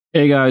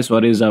Hey guys,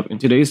 what is up? In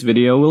today's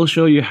video, we'll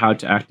show you how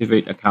to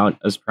activate account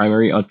as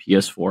primary on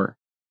PS4.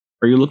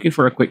 Are you looking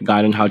for a quick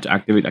guide on how to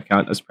activate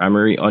account as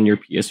primary on your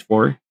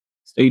PS4?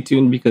 Stay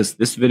tuned because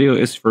this video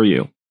is for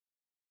you.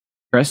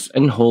 Press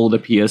and hold the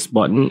PS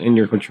button in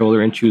your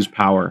controller and choose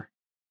power.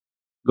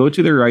 Go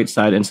to the right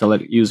side and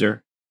select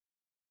user.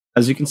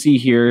 As you can see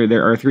here,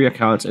 there are 3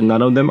 accounts and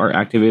none of them are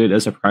activated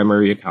as a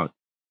primary account.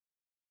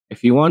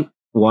 If you want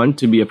one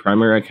to be a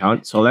primary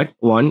account, select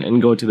one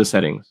and go to the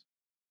settings.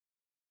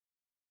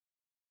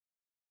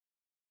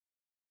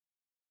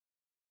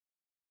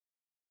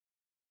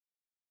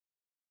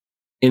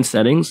 In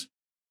settings,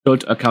 go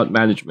to account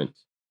management.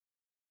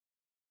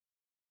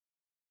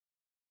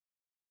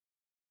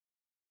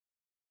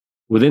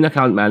 Within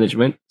account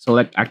management,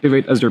 select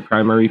activate as your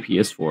primary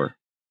PS4.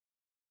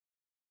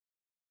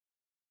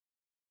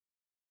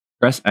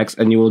 Press X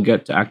and you will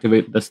get to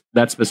activate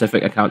that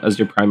specific account as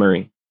your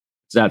primary.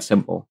 It's that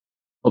simple.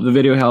 Hope the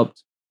video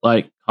helped.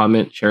 Like,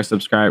 comment, share,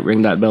 subscribe,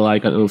 ring that bell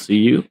icon, and we'll see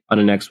you on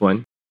the next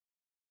one.